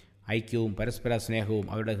കഴിഞ്ഞു. ഐക്യവും പരസ്പര സ്നേഹവും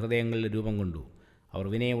അവരുടെ ഹൃദയങ്ങളിൽ രൂപം കൊണ്ടു. അവർ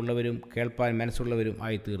വിനയമുള്ളവരും കേൾപ്പാൻ മനസ്സുള്ളവരും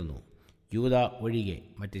ആയിത്തീർന്നു. യൂദ ഒഴികെ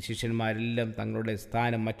മറ്റ് ശിഷ്യന്മാരെല്ലാം തങ്ങളുടെ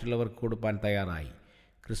സ്ഥാനം മറ്റുള്ളവർക്ക് കൊടുപ്പാൻ തയ്യാറായി.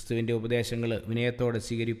 ക്രിസ്തുവിൻ്റെ ഉപദേശങ്ങൾ വിനയത്തോടെ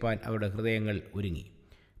സ്വീകരിപ്പാൻ അവരുടെ ഹൃദയങ്ങൾ ഒരുങ്ങി.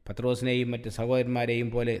 പത്രോസിനെയും മറ്റ് സഹോദരന്മാരെയും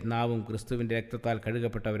പോലെ നാവും ക്രിസ്തുവിൻ്റെ രക്തത്താൽ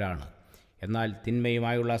കഴുകപ്പെട്ടവരാണ്. എന്നാൽ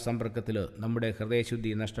തിന്മയുമായുള്ള സമ്പർക്കത്തിൽ നമ്മുടെ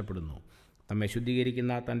ഹൃദയശുദ്ധി നഷ്ടപ്പെടുന്നു. നമ്മെ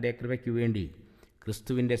ശുദ്ധീകരിക്കുന്ന തൻ്റെ കൃപയ്ക്കു വേണ്ടി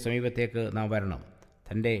ക്രിസ്തുവിൻ്റെ സമീപത്തേക്ക് നാം വരണം.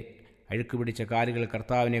 തൻ്റെ അഴുക്ക് പിടിച്ച കാലുകൾ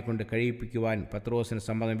കർത്താവിനെ കൊണ്ട് കഴിയിപ്പിക്കുവാൻ പത്രോസിന്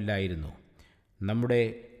സമ്മതമില്ലായിരുന്നു. നമ്മുടെ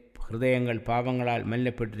ഹൃദയങ്ങൾ പാപങ്ങളാൽ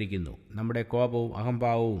മലിനപ്പെട്ടിരിക്കുന്നു. നമ്മുടെ കോപവും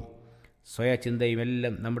അഹംഭാവവും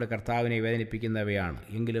സ്വയചിന്തയുമെല്ലാം നമ്മുടെ കർത്താവിനെ വേദനിപ്പിക്കുന്നവയാണ്.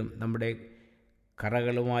 എങ്കിലും നമ്മുടെ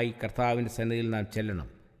കറകളുമായി കർത്താവിൻ്റെ സന്നിധിയിൽ നാം ചെല്ലണം.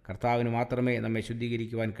 കർത്താവിന് മാത്രമേ നമ്മെ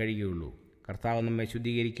ശുദ്ധീകരിക്കുവാൻ കഴിയുകയുള്ളൂ. കർത്താവ് നമ്മെ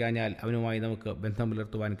ശുദ്ധീകരിക്കാഞ്ഞാൽ അവനുമായി നമുക്ക് ബന്ധം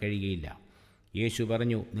പുലർത്തുവാൻ കഴിയുകയില്ല. യേശു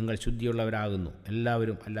പറഞ്ഞു, നിങ്ങൾ ശുദ്ധിയുള്ളവരാകുന്നു,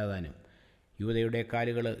 എല്ലാവരും അല്ലാതാനും. യൂദയുടെ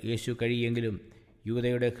കാലുകൾ യേശു കഴിയെങ്കിലും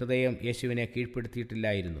യൂദയുടെ ഹൃദയം യേശുവിനെ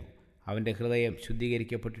കീഴ്പ്പെടുത്തിയിട്ടില്ലായിരുന്നു. അവൻ്റെ ഹൃദയം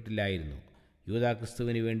ശുദ്ധീകരിക്കപ്പെട്ടിട്ടില്ലായിരുന്നു. യൂദ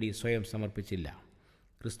ക്രിസ്തുവിന് വേണ്ടി സ്വയം സമർപ്പിച്ചില്ല.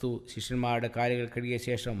 ക്രിസ്തു ശിഷ്യന്മാരുടെ കാലുകൾ കഴുകിയ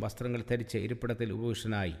ശേഷം വസ്ത്രങ്ങൾ ധരിച്ച് ഇരിപ്പിടത്തിൽ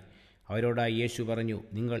ഉപവിഷ്ടനായി. അവരോടായി യേശു പറഞ്ഞു,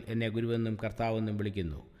 നിങ്ങൾ എന്നെ ഗുരുവെന്നും കർത്താവെന്നും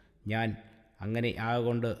വിളിക്കുന്നു. ഞാൻ അങ്ങനെ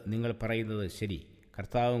ആകൊണ്ട് നിങ്ങൾ പറയുന്നത് ശരി.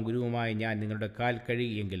 കർത്താവും ഗുരുവുമായി ഞാൻ നിങ്ങളുടെ കാൽ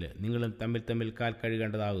കഴുകിയെങ്കിൽ നിങ്ങളും തമ്മിൽ കാൽ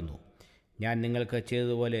കഴുകേണ്ടതാകുന്നു. ഞാൻ നിങ്ങൾക്ക്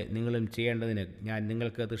ചെയ്തതുപോലെ നിങ്ങളും ചെയ്യേണ്ടതിന് ഞാൻ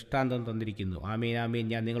നിങ്ങൾക്ക് ദൃഷ്ടാന്തം തന്നിരിക്കുന്നു. ആമീൻ ആമീൻ,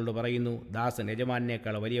 ഞാൻ നിങ്ങളോട് പറയുന്നു, ദാസൻ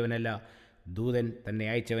യജമാനേക്കാൾ വലിയവനല്ല, ദൂതൻ തന്നെ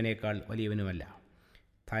അയച്ചവനേക്കാൾ വലിയവനുമല്ല.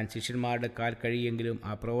 താൻ ശിഷ്യന്മാരുടെ കാൽ കഴിയെങ്കിലും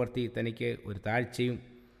ആ പ്രവൃത്തി തനിക്ക് ഒരു താഴ്ചയും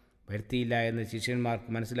വരുത്തിയില്ല എന്ന് ശിഷ്യന്മാർക്ക്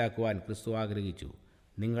മനസ്സിലാക്കുവാൻ ക്രിസ്തു ആഗ്രഹിച്ചു.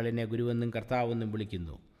 നിങ്ങൾ എന്നെ ഗുരുവെന്നും കർത്താവെന്നും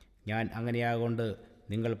വിളിക്കുന്നു. ഞാൻ അങ്ങനെയാകൊണ്ട്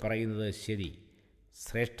നിങ്ങൾ പറയുന്നത് ശരി.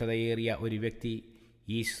 ശ്രേഷ്ഠതയേറിയ ഒരു വ്യക്തി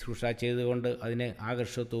ഈ ശുശ്രൂഷ ചെയ്തുകൊണ്ട് അതിന്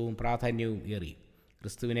ആകർഷത്വവും പ്രാധാന്യവും ഏറി.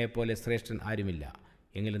 ക്രിസ്തുവിനെപ്പോലെ ശ്രേഷ്ഠൻ ആരുമില്ല.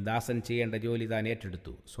 എങ്കിലും ദാസൻ ചെയ്യേണ്ട ജോലി താൻ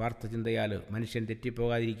ഏറ്റെടുത്തു. സ്വാർത്ഥചിന്തയാൽ മനുഷ്യൻ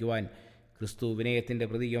തെറ്റിപ്പോകാതിരിക്കുവാൻ ക്രിസ്തു വിനയത്തിൻ്റെ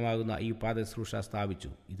പ്രതീകമാകുന്ന ഈ പാദശുശ്രൂഷ സ്ഥാപിച്ചു.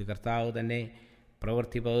 ഇത് കർത്താവ് തന്നെ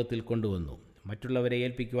പ്രവൃത്തിപഥത്തിൽ കൊണ്ടുവന്നു. മറ്റുള്ളവരെ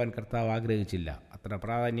ഏൽപ്പിക്കുവാൻ കർത്താവ് ആഗ്രഹിച്ചില്ല. അത്ര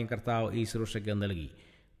പ്രാധാന്യം കർത്താവ് ഈ ശുശ്രൂഷയ്ക്ക് നൽകി.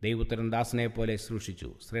 ദൈവപുത്രൻ ദാസനെപ്പോലെ ശുശ്രൂഷിച്ചു.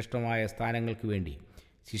 ശ്രേഷ്ഠമായ സ്ഥാനങ്ങൾക്ക് വേണ്ടി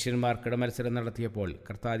ശിഷ്യന്മാർ കിടമത്സരം നടത്തിയപ്പോൾ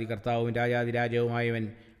കർത്താവും രാജാതിരാജവുമായവൻ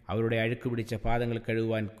അവരുടെ അഴുക്ക് പിടിച്ച പാദങ്ങൾ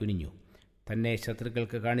കഴുകുവാൻ കുനിഞ്ഞു. തന്നെ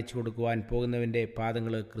ശത്രുക്കൾക്ക് കാണിച്ചു കൊടുക്കുവാൻ പോകുന്നവൻ്റെ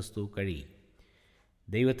പാദങ്ങൾ ക്രിസ്തു കഴുകി.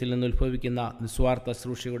 ദൈവത്തിൽ നിന്ന് ഉത്ഭവിക്കുന്ന നിസ്വാർത്ഥ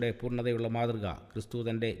ശുശ്രൂഷയുടെ പൂർണ്ണതയുള്ള മാതൃക ക്രിസ്തു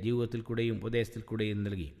തൻ്റെ ജീവിതത്തിൽ കൂടെയും ഉപദേശത്തിൽ കൂടെയും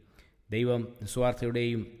നൽകി. ദൈവം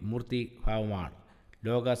നിസ്വാർത്ഥയുടെയും മൂർത്തിഭാവമാണ്.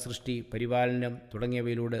 ലോക സൃഷ്ടി, പരിപാലനം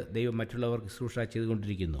തുടങ്ങിയവയിലൂടെ ദൈവം മറ്റുള്ളവർക്ക് ശുശ്രൂഷ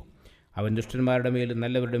ചെയ്തുകൊണ്ടിരിക്കുന്നു. അവൻ ദുഷ്ടന്മാരുടെ മേലും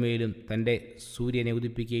നല്ലവരുടെ മേലും തൻ്റെ സൂര്യനെ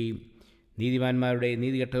ഉദിപ്പിക്കുകയും നീതിമാന്മാരുടെ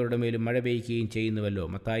നീതികെട്ടവരുടെ മേലും മഴ പെയ്യ്ക്കുകയും ചെയ്യുന്നുവല്ലോ.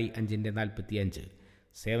 മത്തായി 5:45.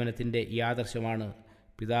 സേവനത്തിൻ്റെ ഈ ആദർശമാണ്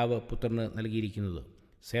പിതാവ് പുത്രന് നൽകിയിരിക്കുന്നത്.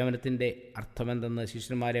 സേവനത്തിൻ്റെ അർത്ഥമെന്തെന്ന്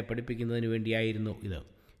ശിഷ്യന്മാരെ പഠിപ്പിക്കുന്നതിന് വേണ്ടിയായിരുന്നു ഇത്.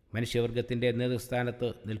 മനുഷ്യവർഗത്തിൻ്റെ നേതൃസ്ഥാനത്ത്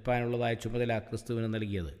നിൽപ്പാനുള്ളതായ ചുമതല ക്രിസ്തുവിന്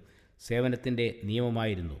നൽകിയത് സേവനത്തിൻ്റെ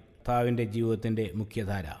നിയമമായിരുന്നു. കർത്താവിൻ്റെ ജീവിതത്തിൻ്റെ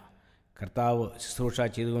മുഖ്യധാര. കർത്താവ് ശുശ്രൂഷ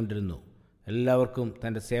ചെയ്തുകൊണ്ടിരുന്നു. എല്ലാവർക്കും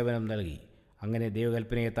തൻ്റെ സേവനം നൽകി. അങ്ങനെ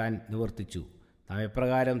ദൈവകൽപ്പനയെ താൻ നിവർത്തിച്ചു. നാം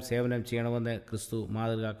എപ്രകാരം സേവനം ചെയ്യണമെന്ന് ക്രിസ്തു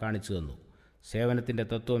മാതൃക കാണിച്ചു തന്നു. സേവനത്തിൻ്റെ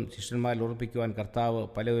തത്വം ശിഷ്യന്മാരിൽ ഉറപ്പിക്കുവാൻ കർത്താവ്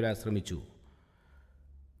പലവര ശ്രമിച്ചു.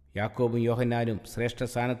 യാക്കോബും യോഹന്നാനും ശ്രേഷ്ഠ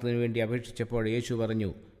സ്ഥാനത്തിനു വേണ്ടി അപേക്ഷിച്ചപ്പോൾ യേശു പറഞ്ഞു,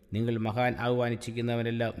 നിങ്ങൾ മഹാൻ ആകുവാൻ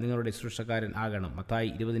ഇച്ഛിക്കുന്നവനെല്ലാം നിങ്ങളുടെ ശുശ്രൂഷക്കാരൻ ആകണം. മത്തായി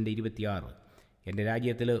 20:26. എൻ്റെ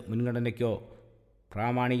രാജ്യത്തിൽ മുൻഗണനയ്ക്കോ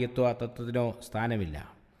പ്രാമാണികത്വ തത്വത്തിനോ സ്ഥാനമില്ല.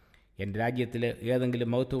 എൻ്റെ രാജ്യത്തിൽ ഏതെങ്കിലും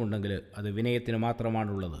മഹത്വമുണ്ടെങ്കിൽ അത് വിനയത്തിന്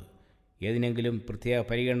മാത്രമാണുള്ളത്. ഏതിനെങ്കിലും പ്രത്യേക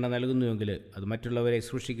പരിഗണന നൽകുന്നുവെങ്കിൽ അത് മറ്റുള്ളവരെ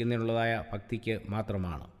സൂക്ഷിക്കുന്നതിനുള്ളതായ ഭക്തിക്ക്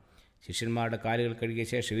മാത്രമാണ്. ശിഷ്യന്മാരുടെ കാലുകൾ കഴുകിയ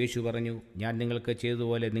ശേഷം യേശു പറഞ്ഞു, ഞാൻ നിങ്ങൾക്ക്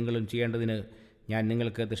ചെയ്തതുപോലെ നിങ്ങളും ചെയ്യേണ്ടതിന് ഞാൻ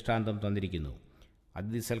നിങ്ങൾക്ക് ദൃഷ്ടാന്തം തന്നിരിക്കുന്നു.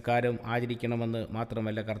 അതിഥി സൽക്കാരം ആചരിക്കണമെന്ന്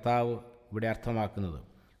മാത്രമല്ല കർത്താവ് ഇവിടെ അർത്ഥമാക്കുന്നത്.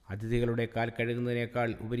 അതിഥികളുടെ കാൽ കഴുകുന്നതിനേക്കാൾ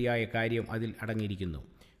ഉപരിയായ കാര്യം അതിൽ അടങ്ങിയിരിക്കുന്നു.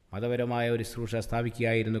 മതപരമായ ഒരു ശുശ്രൂഷ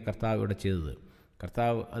സ്ഥാപിക്കുകയായിരുന്നു കർത്താവ് ഇവിടെ ചെയ്തത്.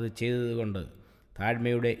 കർത്താവ് അത് ചെയ്തതുകൊണ്ട്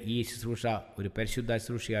താഴ്മയുടെ ഈ ശുശ്രൂഷ ഒരു പരിശുദ്ധ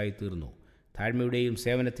ശുശ്രൂഷയായി തീർന്നു. താഴ്മയുടെയും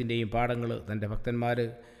സേവനത്തിൻ്റെയും പാഠങ്ങൾ തൻ്റെ ഭക്തന്മാർ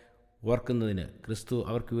ഓർക്കുന്നതിന് ക്രിസ്തു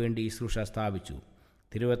അവർക്ക് വേണ്ടി ഈ ശുശ്രൂഷ സ്ഥാപിച്ചു.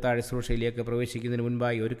 തിരുവത്താഴ് ശുശ്രൂഷയിലേക്ക് പ്രവേശിക്കുന്നതിന്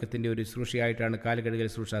മുൻപായി ഒരുക്കത്തിൻ്റെ ഒരു ശുശ്രൂഷയായിട്ടാണ് കാലുകഴുകൽ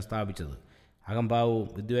ശുശ്രൂഷ സ്ഥാപിച്ചത്. അഹംഭാവവും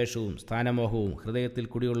വിദ്വേഷവും സ്ഥാനമോഹവും ഹൃദയത്തിൽ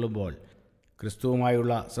കുടികൊള്ളുമ്പോൾ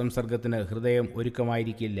ക്രിസ്തുവുമായുള്ള സംസർഗത്തിന് ഹൃദയം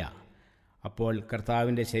ഒരുക്കമായിരിക്കില്ല. അപ്പോൾ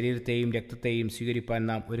കർത്താവിൻ്റെ ശരീരത്തെയും രക്തത്തെയും സ്വീകരിപ്പാൻ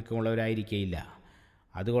നാം ഒരുക്കമുള്ളവരായിരിക്കയില്ല.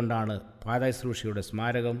 അതുകൊണ്ടാണ് പാദശുശ്രൂഷയുടെ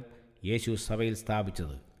സ്മാരകം യേശു സഭയിൽ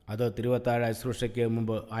സ്ഥാപിച്ചത്. അത് തിരുവത്താഴ ശുശ്രൂഷയ്ക്ക്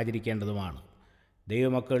മുമ്പ് ആചരിക്കേണ്ടതുമാണ്.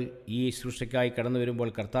 ദൈവമക്കൾ ഈ ശുശ്രൂഷയ്ക്കായി കടന്നു വരുമ്പോൾ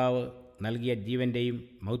കർത്താവ് നൽകിയ ജീവൻ്റെയും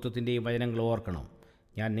മഹത്വത്തിൻ്റെയും വചനങ്ങൾ ഓർക്കണം.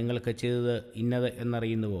 ഞാൻ നിങ്ങൾക്ക് ചെയ്തത് ഇന്നത്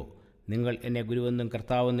എന്നറിയുന്നുവോ? നിങ്ങൾ എന്നെ ഗുരുവെന്നും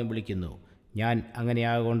കർത്താവെന്നും വിളിക്കുന്നു. ഞാൻ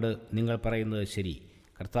അങ്ങനെയാകൊണ്ട് നിങ്ങൾ പറയുന്നത് ശരി.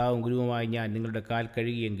 കർത്താവും ഗുരുവുമായി ഞാൻ നിങ്ങളുടെ കാൽ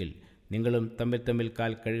കഴുകിയെങ്കിൽ നിങ്ങളും തമ്മിൽ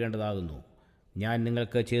കാൽ കഴുകേണ്ടതാകുന്നു. ഞാൻ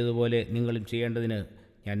നിങ്ങൾക്ക് ചെയ്തതുപോലെ നിങ്ങളും ചെയ്യേണ്ടതിന്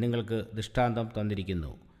ഞാൻ നിങ്ങൾക്ക് ദൃഷ്ടാന്തം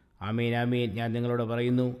തന്നിരിക്കുന്നു. ആമീൻ ആമീൻ, ഞാൻ നിങ്ങളോട്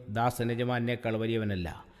പറയുന്നു, ദാസൻ യജമാനേക്കാൾ വലിയവനല്ല,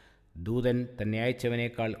 ദൂതൻ തന്നെ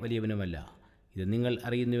അയച്ചവനേക്കാൾ വലിയവനുമല്ല. ഇത് നിങ്ങൾ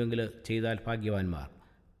അറിയുന്നുവെങ്കിൽ ചെയ്താൽ ഭാഗ്യവാന്മാർ.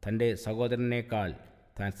 തൻ്റെ സഹോദരനേക്കാൾ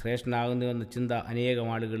താൻ ശ്രേഷ്ഠനാകുന്നുവെന്ന ചിന്ത അനേകം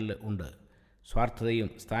ആളുകളിൽ ഉണ്ട്. സ്വാർത്ഥതയും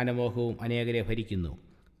സ്ഥാനമോഹവും അനേകരെ ഭരിക്കുന്നു.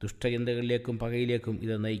 ദുഷ്ടചിന്തകളിലേക്കും പകയിലേക്കും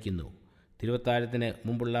ഇത് നയിക്കുന്നു. തിരുവത്താഴത്തിന്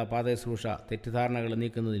മുമ്പുള്ള പാദശുശ്രൂഷ തെറ്റിദ്ധാരണകൾ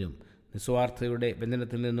നീക്കുന്നതിനും നിസ്വാർത്ഥതയുടെ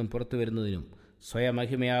ബന്ധനത്തിൽ നിന്നും പുറത്തു വരുന്നതിനും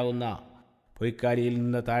സ്വയമഹിമയാകുന്ന പൊയ്ക്കാലിയിൽ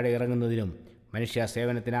നിന്ന് താഴെ ഇറങ്ങുന്നതിനും മനുഷ്യ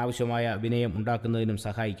സേവനത്തിനാവശ്യമായ വിനയം ഉണ്ടാക്കുന്നതിനും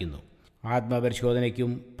സഹായിക്കുന്നു.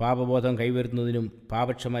 ആത്മപരിശോധനയ്ക്കും പാപബോധം കൈവരുന്നതിനും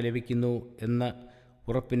പാപക്ഷമ ലഭിക്കുന്നു എന്ന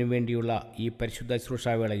ഉറപ്പിനും വേണ്ടിയുള്ള ഈ പരിശുദ്ധ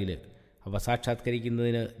ശുശ്രൂഷാവേളയിൽ അവ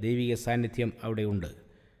സാക്ഷാത്കരിക്കുന്നതിന് ദൈവിക സാന്നിധ്യം അവിടെയുണ്ട്.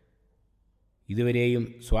 ഇതുവരെയും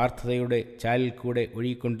സ്വാർത്ഥതയുടെ ചാലിൽ കൂടെ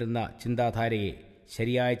ഒഴുകിക്കൊണ്ടിരുന്ന ചിന്താധാരയെ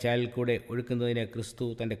ശരിയായ ചാലിൽ കൂടെ ഒഴുക്കുന്നതിന് ക്രിസ്തു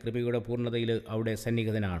തൻ്റെ കൃപയുടെ പൂർണ്ണതയിൽ അവിടെ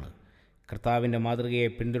സന്നിഹിതനാണ്. കർത്താവിൻ്റെ മാതൃകയെ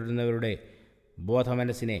പിന്തുടരുന്നവരുടെ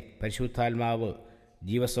ബോധമനസ്സിനെ പരിശുദ്ധാത്മാവ്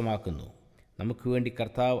ജീവസ്വമാക്കുന്നു. നമുക്ക് വേണ്ടി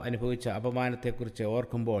കർത്താവ് അനുഭവിച്ച അപമാനത്തെക്കുറിച്ച്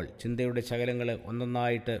ഓർക്കുമ്പോൾ ചിന്തയുടെ ശകലങ്ങൾ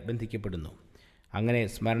ഒന്നൊന്നായിട്ട് ബന്ധിക്കപ്പെടുന്നു. അങ്ങനെ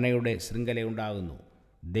സ്മരണയുടെ ശൃംഖലയുണ്ടാകുന്നു.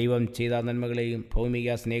 ദൈവം ചെയ്ത നന്മകളെയും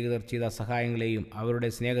ഭൗമിക സ്നേഹിതർ ചെയ്ത സഹായങ്ങളെയും അവരുടെ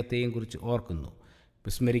സ്നേഹത്തെയും കുറിച്ച് ഓർക്കുന്നു.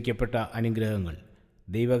 വിസ്മരിക്കപ്പെട്ട അനുഗ്രഹങ്ങൾ,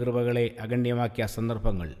 ദൈവകൃപകളെ അഗണ്യമാക്കിയ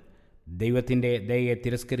സന്ദർഭങ്ങൾ, ദൈവത്തിൻ്റെ ദയയെ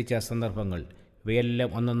തിരസ്കരിച്ച സന്ദർഭങ്ങൾ,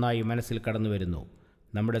 ഇവയെല്ലാം ഒന്നൊന്നായി മനസ്സിൽ കടന്നു വരുന്നു.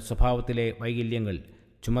 നമ്മുടെ സ്വഭാവത്തിലെ വൈകല്യങ്ങൾ,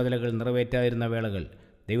 ചുമതലകൾ നിറവേറ്റാതിരുന്ന വേളകൾ,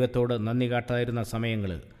 ദൈവത്തോട് നന്ദി കാട്ടാതിരുന്ന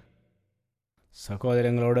സമയങ്ങൾ,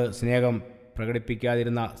 സഹോദരങ്ങളോട് സ്നേഹം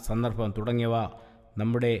പ്രകടിപ്പിക്കാതിരുന്ന സന്ദർഭം തുടങ്ങിയവ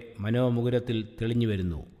നമ്മുടെ മനോമുകുരത്തിൽ തെളിഞ്ഞു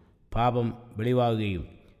വരുന്നു. പാപം വെളിവാകുകയും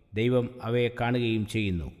ദൈവം അവയെ കാണുകയും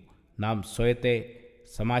ചെയ്യുന്നു. നാം സ്വയത്തെ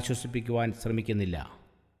സമാശ്വസിപ്പിക്കുവാൻ ശ്രമിക്കുന്നില്ല.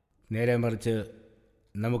 നേരെ മറിച്ച്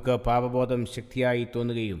നമുക്ക് പാപബോധം ശക്തിയായി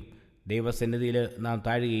തോന്നുകയും ദൈവസന്നിധിയിൽ നാം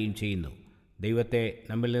താഴുകയും ചെയ്യുന്നു. ദൈവത്തെ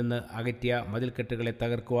നമ്മിൽ നിന്ന് അകറ്റിയ മതിൽക്കെട്ടുകളെ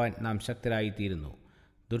തകർക്കുവാൻ നാം ശക്തരായിത്തീരുന്നു.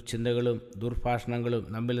 ദുർചിന്തകളും ദുർഭാഷണങ്ങളും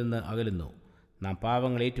നമ്മിൽ നിന്ന് അകലുന്നു. നാം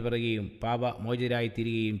പാപങ്ങൾ ഏറ്റുപറയുകയും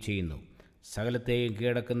പാപമോചിതരായിത്തീരുകയും ചെയ്യുന്നു. സകലത്തെയും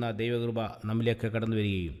കീഴടക്കുന്ന ദൈവകൃപ നമ്മിലേക്ക് കടന്നു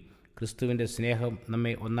വരികയും ക്രിസ്തുവിൻ്റെ സ്നേഹം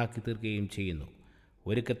നമ്മെ ഒന്നാക്കി തീർക്കുകയും ചെയ്യുന്നു.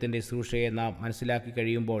 ഒരുക്കത്തിൻ്റെ ശുശ്രൂഷയെ നാം മനസ്സിലാക്കി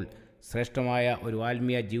കഴിയുമ്പോൾ ശ്രേഷ്ഠമായ ഒരു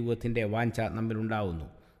ആത്മീയ ജീവിതത്തിൻ്റെ വാഞ്ച നമ്മിലുണ്ടാവുന്നു.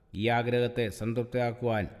 ഈ ആഗ്രഹത്തെ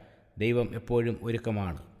സംതൃപ്തരാക്കുവാൻ ദൈവം എപ്പോഴും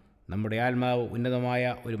ഒരുക്കമാണ്. നമ്മുടെ ആത്മാവ് ഉന്നതമായ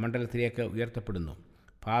ഒരു മണ്ഡലത്തിലേക്ക് ഉയർത്തപ്പെടുന്നു.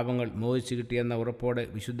 പാപങ്ങൾ മോചിച്ചു കിട്ടിയെന്ന ഉറപ്പോടെ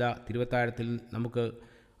വിശുദ്ധ തിരുവത്താഴത്തിൽ നമുക്ക്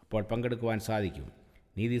അപ്പോൾ പങ്കെടുക്കുവാൻ സാധിക്കും.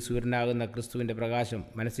 നീതിസൂര്യനാകുന്ന ക്രിസ്തുവിൻ്റെ പ്രകാശം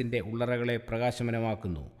മനസ്സിൻ്റെ ഉള്ളറകളെ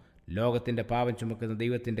പ്രകാശമനമാക്കുന്നു. ലോകത്തിൻ്റെ പാപം ചുമക്കുന്ന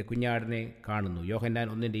ദൈവത്തിൻ്റെ കുഞ്ഞാടിനെ കാണുന്നു. യോഹന്നാൻ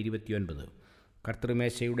 1:29.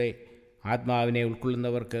 കർത്തൃമേശയുടെ ആത്മാവിനെ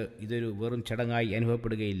ഉൾക്കൊള്ളുന്നവർക്ക് ഇതൊരു വെറും ചടങ്ങായി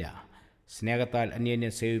അനുഭവപ്പെടുകയില്ല. സ്നേഹത്താൽ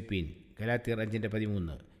അന്യോന്യം സേവിപ്പീൻ, ഗലാത്യർ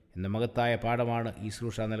 5:13 എന്ന മഹത്തായ പാഠമാണ് ഈ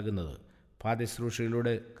ശുശ്രൂഷ നൽകുന്നത്.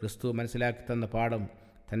 പാദശുശ്രൂഷയിലൂടെ ക്രിസ്തു മനസ്സിലാക്കി തന്ന പാഠം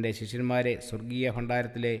തൻ്റെ ശിഷ്യന്മാരെ സ്വർഗീയ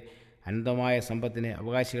ഭണ്ഡാരത്തിലെ അനന്തമായ സമ്പത്തിന്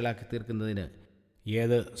അവകാശികളാക്കി തീർക്കുന്നതിന്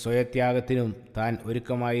ഏത് സ്വയത്യാഗത്തിനും താൻ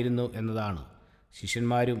ഒരുക്കമായിരുന്നു എന്നതാണ്.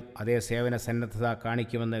 ശിഷ്യന്മാരും അതേ സേവന സന്നദ്ധത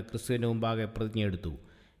കാണിക്കുമെന്ന് ക്രിസ്തുവിന് മുമ്പാകെ പ്രതിജ്ഞയെടുത്തു.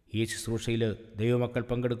 ഈ ശുശ്രൂഷയിൽ ദൈവമക്കൾ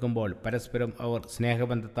പങ്കെടുക്കുമ്പോൾ പരസ്പരം അവർ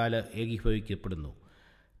സ്നേഹബന്ധത്താൽ ഏകീഭവിക്കപ്പെടുന്നു.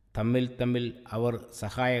 തമ്മിൽ അവർ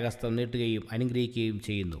സഹായഹസ്തം നീട്ടുകയും അനുഗ്രഹിക്കുകയും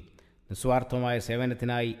ചെയ്യുന്നു. നിസ്വാർത്ഥമായ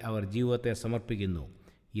സേവനത്തിനായി അവർ ജീവിതത്തെ സമർപ്പിക്കുന്നു.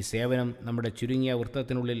 ഈ സേവനം നമ്മുടെ ചുരുങ്ങിയ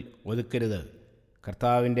വൃത്തത്തിനുള്ളിൽ ഒതുക്കരുത്.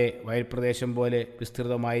 കർത്താവിൻ്റെ വയൽപ്രദേശം പോലെ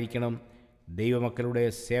വിസ്തൃതമായിരിക്കണം ദൈവമക്കളുടെ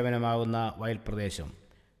സേവനമാകുന്ന വയൽപ്രദേശം.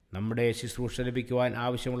 നമ്മുടെ ശുശ്രൂഷ ലഭിക്കുവാൻ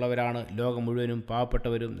ആവശ്യമുള്ളവരാണ് ലോകം മുഴുവനും.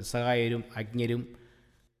 പാവപ്പെട്ടവരും നിസ്സഹായരും അജ്ഞരും.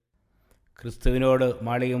 ക്രിസ്തുവിനോട്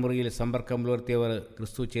മാളികമുറിയിൽ സമ്പർക്കം പുലർത്തിയവർ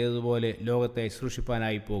ക്രിസ്തു ചെയ്തതുപോലെ ലോകത്തെ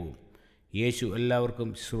ശുശ്രൂഷിപ്പാനായി പോകും. യേശു എല്ലാവർക്കും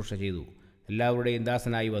ശുശ്രൂഷ ചെയ്തു. എല്ലാവരുടെയും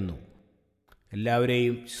ദാസനായി വന്നു.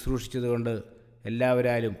 എല്ലാവരെയും ശുശ്രൂഷിച്ചതുകൊണ്ട്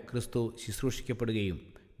എല്ലാവരാലും ക്രിസ്തു ശുശ്രൂഷിക്കപ്പെടുകയും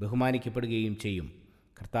ബഹുമാനിക്കപ്പെടുകയും ചെയ്യും.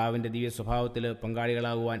 കർത്താവിൻ്റെ ദിവ്യ സ്വഭാവത്തിൽ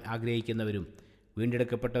പങ്കാളികളാകുവാൻ ആഗ്രഹിക്കുന്നവരും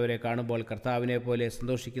വീണ്ടെടുക്കപ്പെട്ടവരെ കാണുമ്പോൾ കർത്താവിനെ പോലെ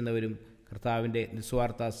സന്തോഷിക്കുന്നവരും കർത്താവിൻ്റെ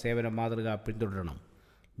നിസ്വാർത്ഥ സേവന മാതൃക പിന്തുടരണം.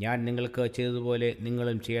 ഞാൻ നിങ്ങൾക്ക് ചെയ്തതുപോലെ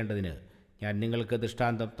നിങ്ങളും ചെയ്യേണ്ടതിന് ഞാൻ നിങ്ങൾക്ക്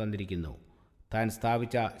ദൃഷ്ടാന്തം തന്നിരിക്കുന്നു. താൻ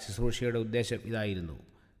സ്ഥാപിച്ച ശുശ്രൂഷയുടെ ഉദ്ദേശം ഇതായിരുന്നു.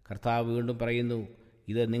 കർത്താവ് വീണ്ടും പറയുന്നു,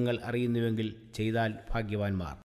 ഇത് നിങ്ങൾ അറിയുന്നുവെങ്കിൽ ചെയ്താൽ ഭാഗ്യവാന്മാർ.